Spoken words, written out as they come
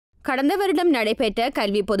கடந்த வருடம் நடைபெற்ற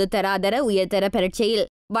கல்வி பொதுத்தராதர உயர்தர பரீட்சையில்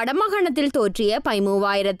வடமாகாணத்தில் தோற்றிய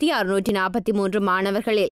 13,643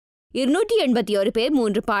 மாணவர்களில் 281 பேர்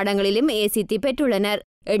 3 பாடங்களிலும் ஏசித்தி பெற்றுள்ளனர்.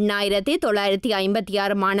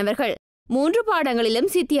 8,956 மாணவர்கள் 3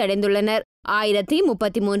 பாடங்களிலும் சித்தி அடைந்துள்ளனர்.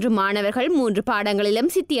 1,033 மாணவர்கள் 3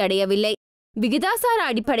 பாடங்களிலும் சித்தி அடையவில்லை. விகிதாசார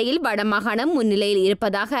அடிப்படையில் வடமாகாணம் முன்னிலையில்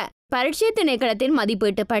இருப்பதாக பரீட்சை திணைக்களத்தின்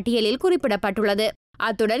மதிப்பீட்டு பட்டியலில் குறிப்பிடப்பட்டுள்ளது.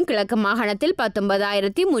 அத்துடன் கிழக்கு மாகாணத்தில்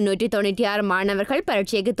 19,396 மாணவர்கள்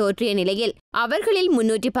பரீட்சைக்கு தோற்றிய நிலையில் அவர்களில்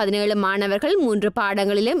 317 மாணவர்கள் 3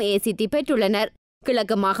 பாடங்களிலும் ஏசித்தி பெற்றுள்ளனர்.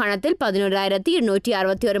 கிழக்கு மாகாணத்தில்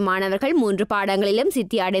 11,261 மாணவர்கள் 3 பாடங்களிலும்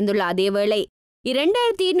சித்தி அடைந்துள்ள அதேவேளை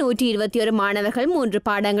 2,121 மாணவர்கள் 3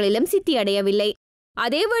 பாடங்களிலும் சித்தி அடையவில்லை.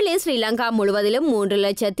 அதேவேளை ஸ்ரீலங்கா முழுவதிலும்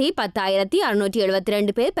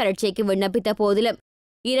 3,10,672 பேர் பரீட்சைக்கு விண்ணப்பித்த போதிலும்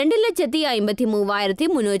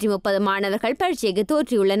 2,53,330 மாணவர்கள் பரீட்சைக்கு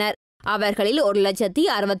தோற்றியுள்ளனர். அவர்களில்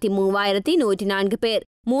 1,63,104 பேர்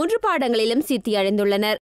 3 பாடங்களிலும் சித்தி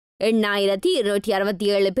அடைந்துள்ளனர்.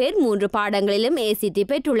 8,267 பேர் 3 பாடங்களிலும் ஏசித்தி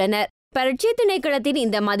பெற்றுள்ளனர். பரீட்சை திணைக்களத்தின்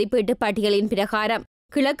இந்த மதிப்பீட்டு பட்டியலின் பிரகாரம்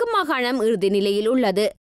கிழக்கு மாகாணம் இறுதி நிலையில் உள்ளது.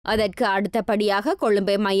 அதற்கு அடுத்தபடியாக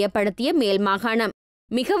கொழும்பை மையப்படுத்திய மேல் மாகாணம்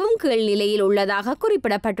மிகவும் கீழ் நிலையில் உள்ளதாக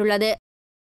குறிப்பிடப்பட்டுள்ளது.